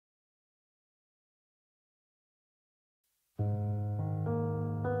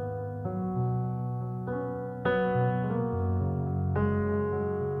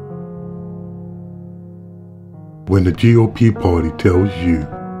When the GOP Party tells you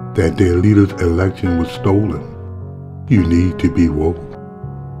that their leader's election was stolen, you need to be woke.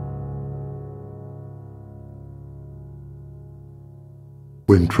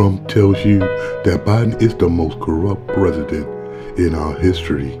 When Trump tells you that Biden is the most corrupt president in our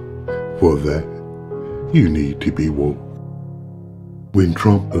history, for that, you need to be woke. When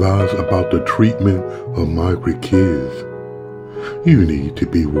Trump lies about the treatment of migrant kids, you need to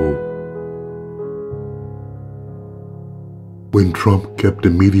be woke. When Trump kept the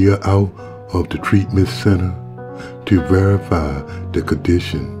media out of the treatment center to verify the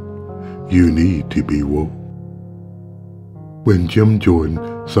condition, you need to be woke. When Jim Jordan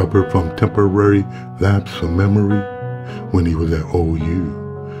suffered from temporary lapse of memory when he was at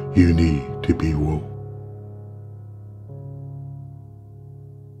OU, you need to be woke.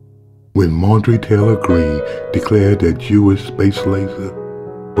 When Marjorie Taylor Greene declared that Jewish space laser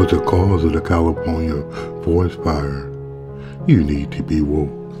was the cause of the California forest fire, you need to be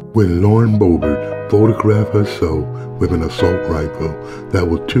woke. When Lauren Boebert photographed herself with an assault rifle that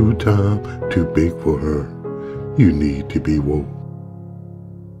was 2 times too big for her, you need to be woke.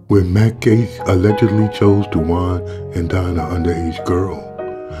 When Matt Gaetz allegedly chose to wine and dine an underage girl,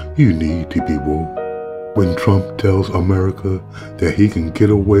 you need to be woke. When Trump tells America that he can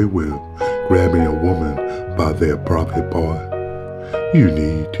get away with grabbing a woman by their private part, you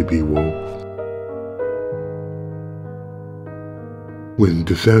need to be woke. When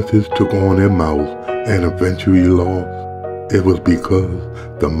DeSantis took on their mouse and eventually lost, it was because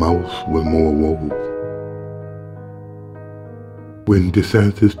the mouse was more woke. When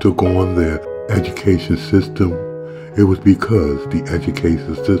DeSantis took on their education system, it was because the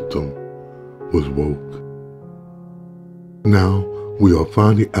education system was woke. Now we are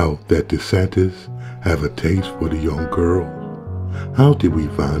finding out that DeSantis have a taste for the young girls. How did we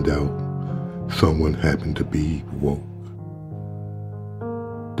find out? Someone happened to be woke.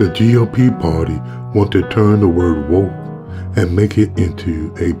 The GOP Party want to turn the word woke and make it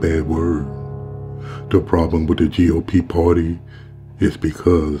into a bad word. The problem with the GOP Party is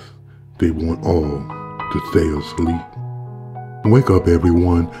because they want all to stay asleep. Wake up,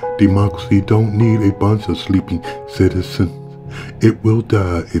 everyone. Democracy don't need a bunch of sleeping citizens. It will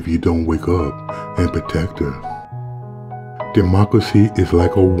die if you don't wake up and protect her. Democracy is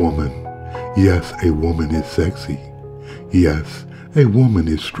like a woman. Yes, a woman is sexy. Yes, a woman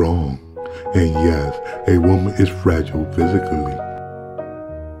is strong. And yes, a woman is fragile physically.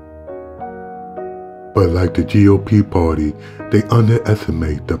 But like the GOP Party, they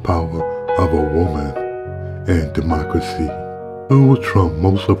underestimate the power of a woman and democracy. Who was Trump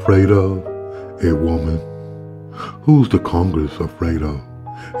most afraid of? A woman. Who's the Congress afraid of?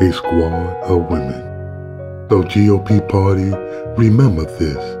 A squad of women. So GOP Party, remember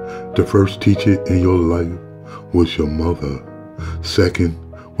this. The first teacher in your life was your mother. Second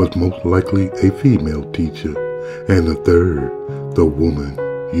was most likely a female teacher. And the third, the woman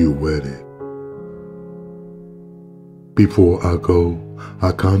you wedded. Before I go,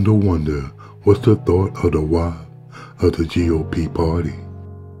 I kinda wonder what's the thought of the wife of the GOP Party.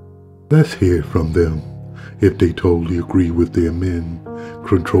 Let's hear from them if they totally agree with their men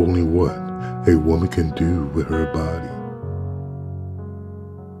controlling what a woman can do with her body.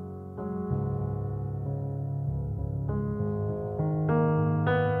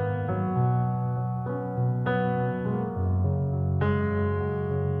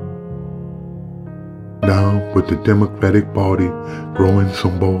 Now, with the Democratic Party growing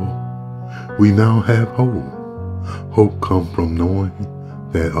some ball, we now have hope. Hope comes from knowing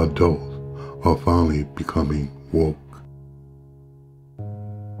that adults are finally becoming woke.